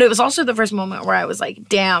 But it was also the first moment where I was like,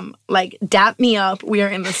 damn, like, dap me up. We are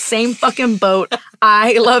in the same fucking boat.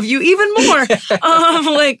 I love you even more.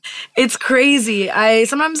 Like, it's crazy.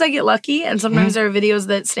 Sometimes I get lucky and sometimes there are videos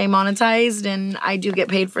that stay monetized and I do get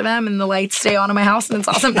paid for them and the lights stay on in my house and it's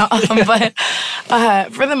awesome. But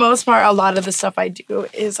for the most part, a lot of the stuff I do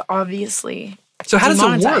is obviously So how does it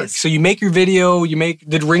work? demonetized. So you make your video,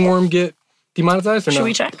 did Ringworm get demonetized or no? Should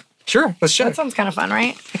we check? Sure, let's check. That sounds kind of fun,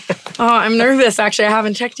 right? Oh, I'm nervous. Actually, I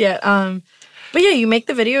haven't checked yet. But yeah, you make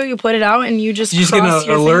the video, you put it out, and you just Did you just get cross an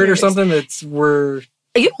your alert or fingers. something that's where...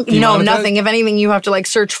 No, demonetized? nothing. If anything, you have to like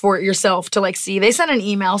search for it yourself to like see. They send an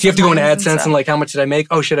email. Do you have to go into sometimes AdSense stuff. and like, how much did I make?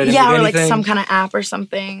 Oh shit, I didn't Yeah, make or like anything. some kind of app or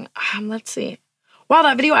something. Let's see. Wow,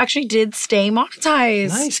 that video actually did stay monetized.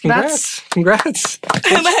 Nice, congrats.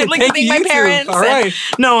 I had like to Thank thank you, my YouTube. parents. All right.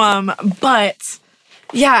 No, but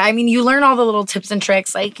yeah, I mean, you learn all the little tips and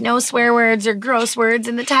tricks, like no swear words or gross words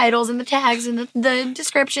in the titles and the tags and the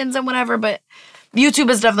descriptions and whatever. But YouTube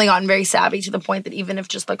has definitely gotten very savvy to the point that even if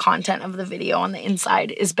just the content of the video on the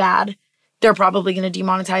inside is bad, they're probably going to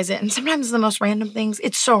demonetize it. And sometimes the most random things,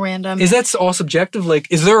 it's so random. Is that all subjective?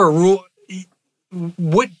 Like, is there a rule?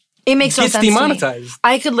 What It makes no gets sense to me. demonetized?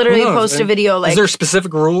 I could literally Who knows? post a video like... Is there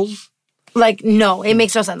specific rules? Like, no, it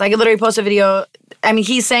makes no sense. I could literally post a video. I mean,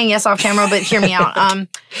 he's saying yes off camera, but hear me out.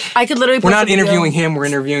 I could literally post We're not a video. interviewing him. We're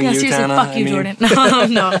interviewing Yeah, you, seriously, Tana. fuck you, Jordan.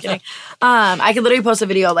 No, I'm kidding. I could literally post a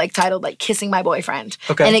video like titled like "Kissing My Boyfriend,"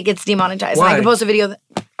 Okay. and it gets demonetized. Why? And I could post a video that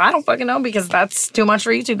I don't fucking know because that's too much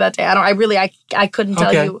for YouTube that day. I couldn't tell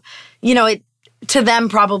Okay. you. You know, it to them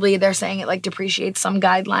probably they're saying it like depreciates some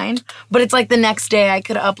guideline, but it's like the next day I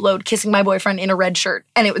could upload "Kissing My Boyfriend" in a red shirt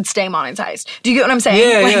and it would stay monetized. Do you get what I'm saying?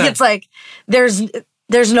 Yeah, like yeah. it's like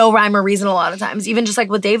there's no rhyme or reason a lot of times. Even just like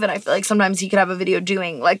with David, I feel like sometimes he could have a video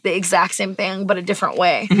doing like the exact same thing but a different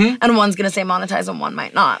way. And one's going to say monetize and one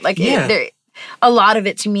might not. Like Yeah. a lot of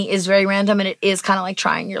it to me is very random and it is kind of like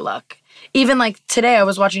trying your luck. Even like today I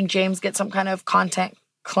was watching James get some kind of content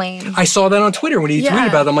claim. I saw that on Twitter when he Yeah. tweeted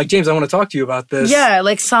about it. I'm like, James, I want to talk to you about this. Yeah,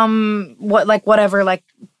 like whatever, like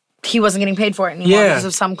he wasn't getting paid for it anymore Yeah. because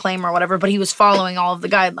of some claim or whatever, but he was following all of the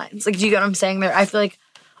guidelines. Like, do you get what I'm saying there? I feel like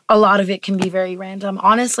a lot of it can be very random.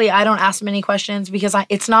 Honestly, I don't ask many questions because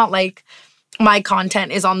it's not like my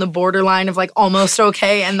content is on the borderline of like almost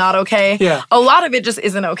okay and not okay. Yeah. A lot of it just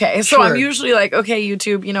isn't okay. So Sure. I'm usually like, okay,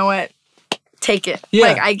 YouTube, you know what? Take it. Yeah.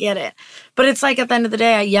 Like, I get it. But it's like at the end of the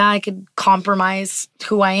day, I could compromise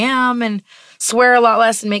who I am and swear a lot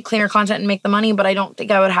less and make cleaner content and make the money, but I don't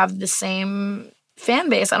think I would have the same fan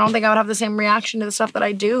base. I don't think I would have the same reaction to the stuff that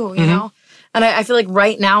I do, you know? And I feel like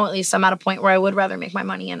right now, at least, I'm at a point where I would rather make my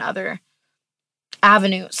money in other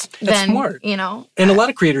avenues That's than, smart. you know? And a lot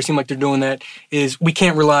of creators seem like they're doing that is we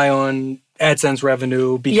can't rely on AdSense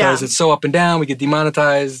revenue because Yeah. it's so up and down. We get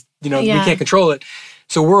demonetized. You know, we Yeah. can't control it.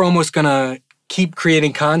 So we're almost going to keep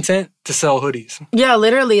creating content to sell hoodies. Yeah,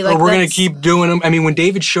 literally. Like Or we're going to that's- keep doing them. I mean, when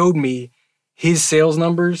David showed me his sales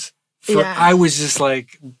numbers, Yeah. I was just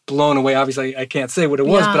like blown away. Obviously, I can't say what it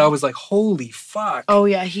was, Yeah. but I was like, holy fuck. Oh,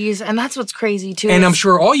 yeah, and that's what's crazy, too. And is- I'm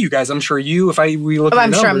sure all you guys, I'm sure you, if we look at the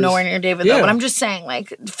I'm sure I'm numbers- nowhere near David Yeah. though, but I'm just saying,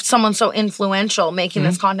 like, someone so influential making Mm-hmm.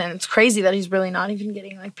 this content, it's crazy that he's really not even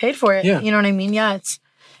getting like paid for it. Yeah. You know what I mean? Yeah,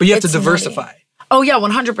 But you have to it's nutty. diversify. Oh yeah,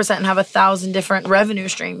 100%, and have 1,000 different revenue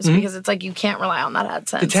streams because it's like you can't rely on that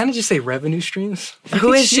AdSense. Did Tana just say revenue streams?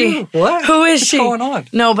 Who is she? What? Who is What's she? going on?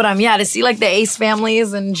 No, but to see like the Ace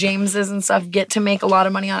families and Jameses and stuff get to make a lot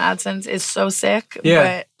of money on AdSense is so sick.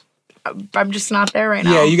 Yeah. But I'm just not there right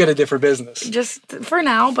now. Yeah, you got a different business. Just for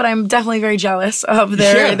now, but I'm definitely very jealous of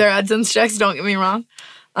their Yeah. AdSense checks. Don't get me wrong.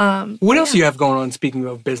 What else do you have going on? Speaking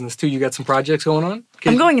of business, too, you got some projects going on.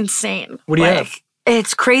 I'm going insane. What do you have?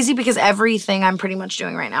 It's crazy because everything I'm pretty much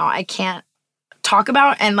doing right now, I can't talk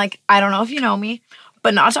about. And like, I don't know if you know me,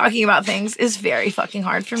 but not talking about things is very fucking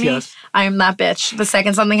hard for me. Yes. I am that bitch. The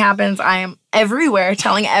second something happens, I am everywhere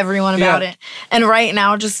telling everyone about Yeah. it. And right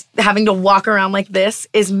now, just having to walk around like this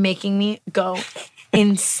is making me go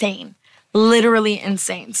insane. Literally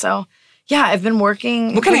insane. So yeah, I've been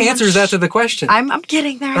working. What kind of pretty answer is much- that to the question? I'm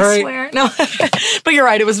getting there, All I right. swear. No, but you're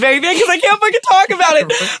right. It was very big because I can't fucking talk about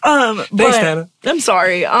it. Thanks, But- Tana. I'm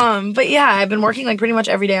sorry. But yeah, I've been working like pretty much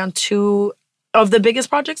every day on 2 of the biggest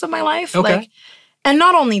projects of my life. Okay. Like, and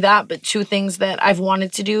not only that, but 2 things that I've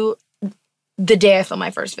wanted to do the day I filmed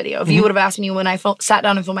my first video. If you would have asked me when I sat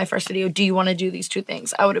down and filmed my first video, do you want to do these 2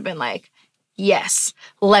 things? I would have been like, yes,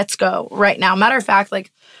 let's go right now. Matter of fact,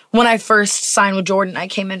 like when I first signed with Jordan, I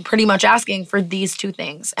came in pretty much asking for these 2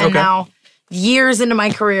 things. And Okay. now, years into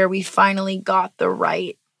my career, we finally got the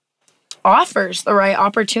right offers, the right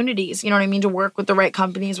opportunities, you know what I mean, to work with the right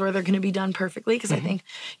companies where they're going to be done perfectly. Because I think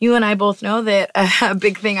you and I both know that a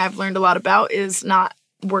big thing I've learned a lot about is not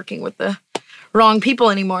working with the wrong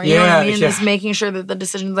people anymore. You know what I Yeah, mean? yeah. Just making sure that the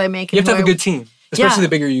decisions I make. You have to and have a who I- good team, especially Yeah. the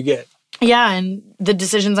bigger you get. Yeah, and the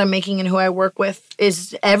decisions I'm making and who I work with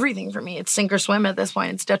is everything for me. It's sink or swim at this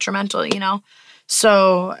point. It's detrimental, you know?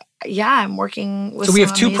 So yeah, I'm working with. So we have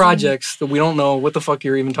some two amazing- projects that we don't know what the fuck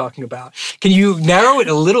you're even talking about. Can you narrow it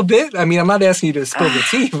a little bit? I mean, I'm not asking you to spill the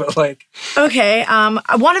tea, but like. Okay,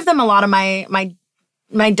 one of them, a lot of my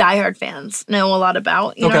diehard fans know a lot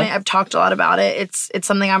about. You know, what I mean? I've talked a lot about it. It's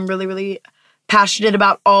something I'm really, really passionate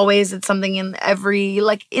about always. It's something in every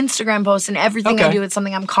like Instagram post and everything I do. It's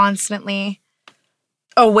something I'm constantly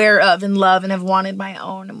aware of and love and have wanted my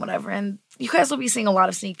own and whatever. And you guys will be seeing a lot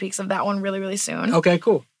of sneak peeks of that one really, really soon. Okay,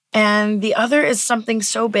 cool. And the other is something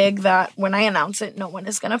so big that when I announce it, no one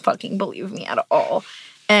is gonna fucking believe me at all.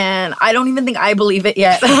 And I don't even think I believe it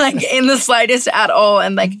yet, like in the slightest at all.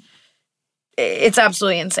 And like, it's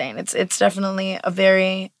absolutely insane. It's definitely a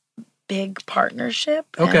very big partnership.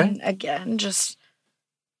 Okay. And again, just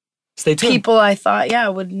stay tuned. People I thought,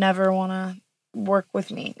 would never want to work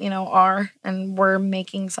with me, and we're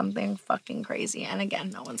making something fucking crazy. And again,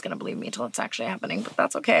 no one's going to believe me until it's actually happening, but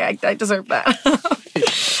that's okay. I deserve that.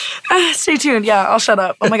 Stay tuned. Yeah, I'll shut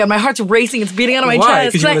up. Oh my God, my heart's racing. It's beating out of my Why?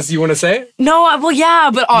 chest. Because you want to say it? No, well, yeah,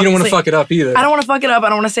 but obviously. You don't want to fuck it up either. I don't want to fuck it up. I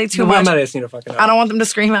don't want to say too much. I'm not asking you to fuck it up. I don't want them to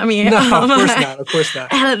scream at me. No, of course not. Of course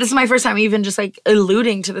not. And this is my first time even just like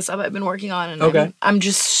alluding to the stuff I've been working on. And I'm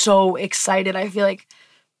just so excited. I feel like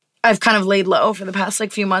I've kind of laid low for the past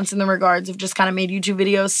like few months in the regards of just kind of made YouTube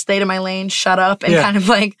videos, stayed in my lane, shut up, and kind of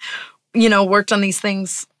like, worked on these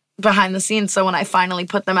things behind the scenes. So when I finally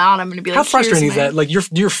put them out, I'm going to be like, how frustrating is that? Like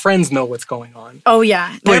your friends know what's going on. Oh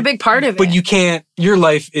yeah. They're a big part of it. But you can't, your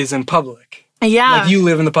life is in public. Yeah. Like you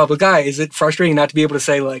live in the public eye. Is it frustrating not to be able to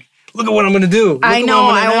say like, look at what I'm going to do? I know.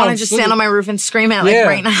 I want to just stand on my roof and scream at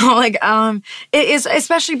right now. Like, it is,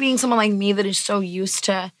 especially being someone like me that is so used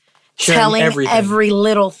to telling every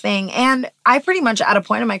little thing. And I pretty much at a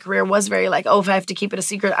point in my career was very like, oh, if I have to keep it a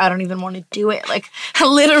secret, I don't even want to do it. Like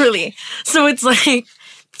literally. So it's like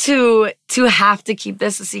to have to keep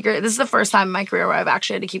this a secret. This is the first time in my career where I've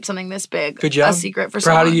actually had to keep something this big Good job. a secret for so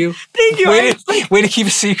long. Proud of you. Thank you. Way to keep a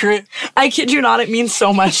secret. I kid you not, it means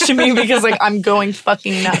so much to me because like I'm going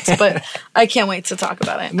fucking nuts, but I can't wait to talk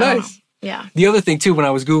about it. Nice. Yeah. The other thing too, when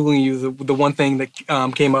I was Googling you, the one thing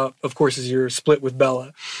that came up, of course, is your split with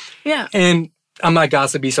Bella. Yeah. And I'm not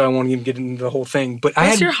gossipy, so I won't even get into the whole thing. But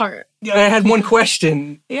Bless your heart. I had one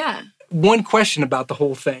question. Yeah. One question about the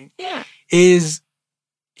whole thing. Yeah. Is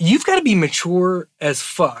you've got to be mature as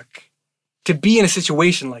fuck to be in a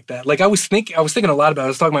situation like that. Like I was thinking a lot about it. I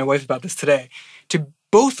was talking to my wife about this today. To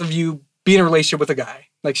both of you be in a relationship with a guy.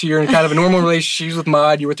 Like so you're in kind of a normal relationship. She's with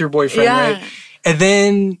Mod, you're with your boyfriend, right? And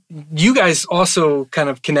then you guys also kind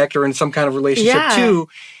of connect or in some kind of relationship too.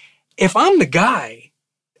 If I'm the guy,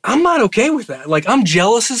 I'm not okay with that. Like I'm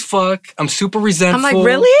jealous as fuck. I'm super resentful. I'm like,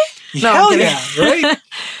 really? Hell yeah, right?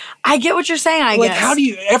 I get what you're saying, I guess. Like, how do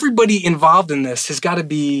you, everybody involved in this has got to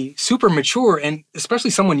be super mature, and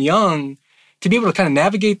especially someone young, to be able to kind of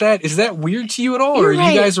navigate that. Is that weird to you at all? You're or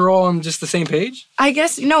right. you guys are all on just the same page? I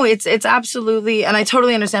guess, no, it's absolutely, and I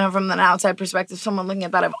totally understand it from an outside perspective. Someone looking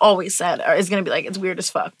at that, I've always said, is going to be like, it's weird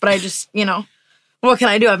as fuck. But I just, what can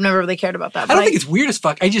I do? I've never really cared about that. I don't think it's weird as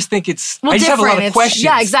fuck. I just think it's, I just have a lot of It's, questions.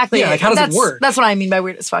 Yeah, exactly. Yeah, like, how does it work? That's what I mean by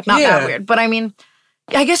weird as fuck. Not that weird. But I mean,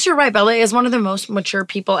 I guess you're right. Bella is one of the most mature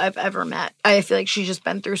people I've ever met. I feel like she's just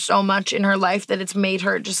been through so much in her life that it's made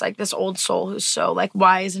her just like this old soul who's so like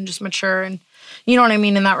wise and just mature, and you know what I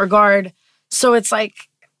mean in that regard. So it's like,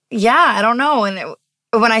 yeah, I don't know. And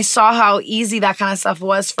when I saw how easy that kind of stuff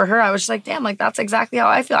was for her, I was just like, damn, like that's exactly how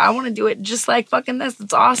I feel. I want to do it just like fucking this.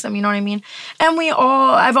 It's awesome. You know what I mean? And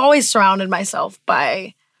I've always surrounded myself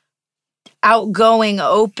by outgoing,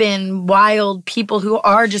 open, wild people who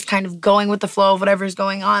are just kind of going with the flow of whatever's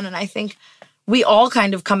going on. And I think we all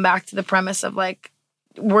kind of come back to the premise of like,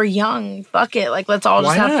 we're young, fuck it. Like, let's all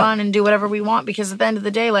just have fun and do whatever we want. Because at the end of the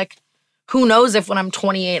day, like, who knows if when I'm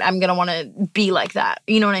 28, I'm going to want to be like that.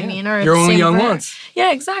 You know what I mean? Or you're only young once.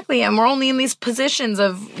 Yeah, exactly. And we're only in these positions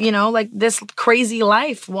of, like this crazy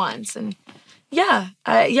life once. And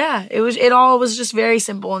it all was just very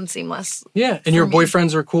simple and seamless. Yeah, and your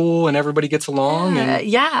boyfriends are cool and everybody gets along.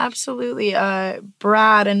 Yeah, absolutely.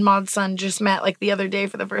 Brad and Maud's son just met like the other day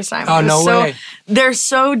for the first time. Oh, no way. They're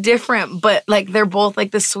so different, but like they're both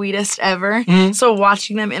like the sweetest ever. Mm-hmm. So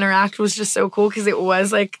watching them interact was just so cool because it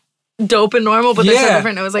was like dope and normal, but they're so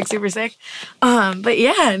different. It was like super sick. But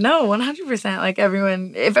yeah, no, 100%. Like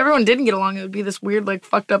if everyone didn't get along, it would be this weird, like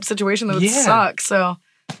fucked up situation that would suck. So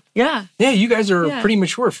Yeah. Yeah, you guys are Yeah. pretty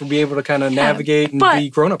mature for being able to kind of navigate and but be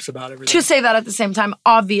grown-ups about everything. To say that at the same time,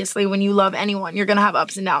 obviously, when you love anyone, you're going to have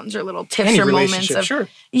ups and downs or little tips Any or moments relationship, of, sure.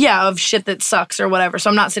 yeah, of shit that sucks or whatever. So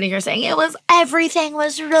I'm not sitting here saying everything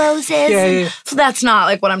was roses. Yeah. So that's not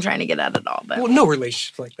like what I'm trying to get at all. But Well, no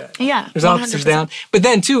relationship like that. yeah, There's ups, there's 100%. downs. But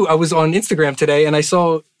then, too, I was on Instagram today, and I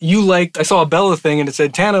saw a Bella thing, and it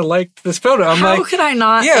said, Tana liked this photo. I'm How like, could I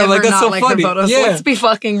not yeah, ever like, that's not so like funny. her photos? Yeah. Let's be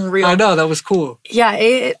fucking real. I know, that was cool.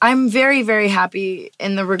 Yeah, I'm very, very happy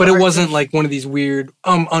in the regard. But it wasn't like one of these weird,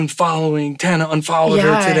 unfollowing, Tana unfollowed her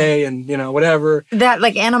Yeah. today, and, whatever. that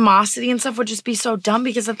like animosity and stuff would just be so dumb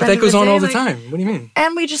because at the But end that of goes the on day, all the like, time. What do you mean?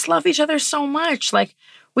 and we just love each other so much. Like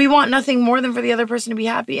we want nothing more than for the other person to be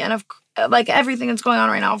happy. And like everything that's going on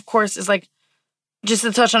right now, of course, is like, just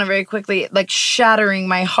to touch on it very quickly, like shattering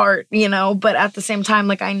my heart, but at the same time,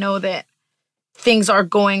 like I know that things are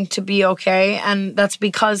going to be okay. And that's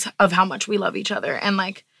because of how much we love each other. And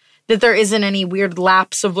like that there isn't any weird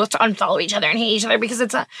lapse of let's unfollow each other and hate each other because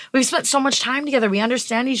we've spent so much time together. We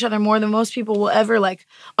understand each other more than most people will ever like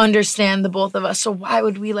understand the both of us. So why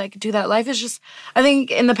would we like do that? Life is just, I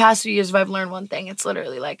think in the past few years, if I've learned one thing, it's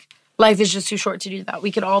literally like life is just too short to do that.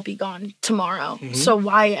 We could all be gone tomorrow. Mm-hmm. So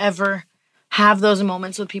why ever have those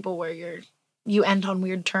moments with people where you end on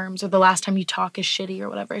weird terms or the last time you talk is shitty or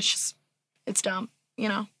whatever. It's dumb,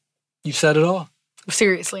 You said it all.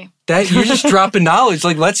 Seriously. That you're just dropping knowledge.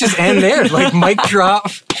 Like, let's just end there. Like, mic drop.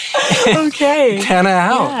 Okay. Tana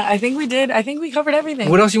out. Yeah, I think we did. I think we covered everything.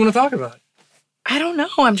 What else you want to talk about? I don't know.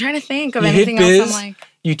 I'm trying to think of You anything hit biz. else. I'm like,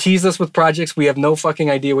 You teased us with projects. We have no fucking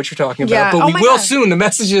idea what you're talking about. Yeah. But Oh we my will God. soon. The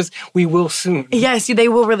message is we will soon. yes, they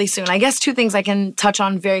will really soon. I guess 2 things I can touch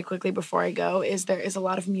on very quickly before I go is there is a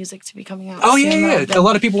lot of music to be coming out. Oh, soon that yeah. I've been- A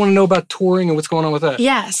lot of people want to know about touring and what's going on with that.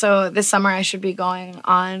 Yeah, so this summer I should be going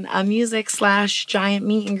on a music/giant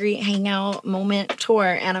meet and greet hangout moment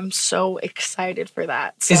tour, and I'm so excited for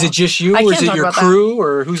that. So Is it just you, I or can't is it talk your about that. crew,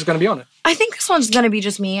 or who's going to be on it? I think this one's gonna be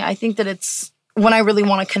just me. I think that it's when I really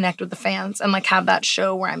want to connect with the fans and like have that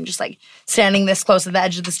show where I'm just like standing this close at the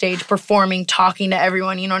edge of the stage, performing, talking to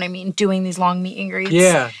everyone, you know what I mean? Doing these long meet and greets.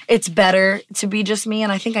 Yeah. It's better to be just me,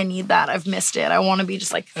 and I think I need that. I've missed it. I want to be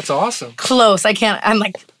just like That's awesome. close. I'm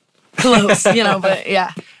like close, but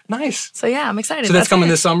yeah. Nice. So yeah, I'm excited. So that's coming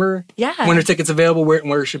it. this summer? Yeah. When are tickets available?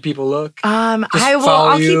 Where should people look? I'll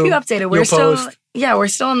follow keep you. you updated. We're You'll still post. we're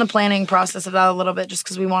still in the planning process of that a little bit just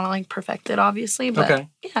because we want to like perfect it, obviously. But Okay.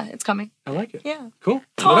 yeah, it's coming. I like it. Yeah. Cool.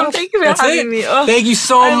 Tom, What else? thank you for That's having it. me. Oh, Thank you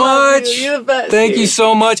so I love much. you. You're the best, Thank you dude.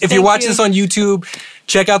 so much. If you're Thank watching you. this on YouTube,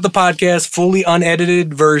 check out the podcast, fully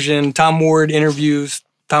unedited version. Tom Ward interviews,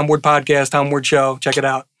 Tom Ward podcast, Tom Ward show. Check it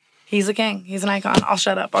out. He's a king. He's an icon. I'll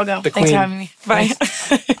shut up. I'll go. The Thanks queen. for having me. Bye.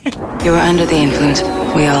 You were under the influence.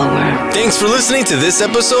 We all were. Thanks for listening to this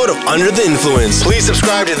episode of Under the Influence. Please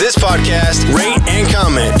subscribe to this podcast, rate, and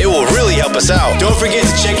comment. It will really help us out. Don't forget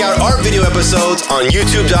to check out our video episodes on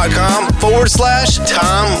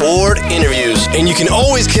youtube.com/Tom Ward Interviews. And you can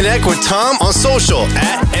always connect with Tom on social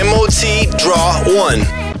at MOT Draw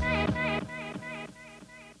 1.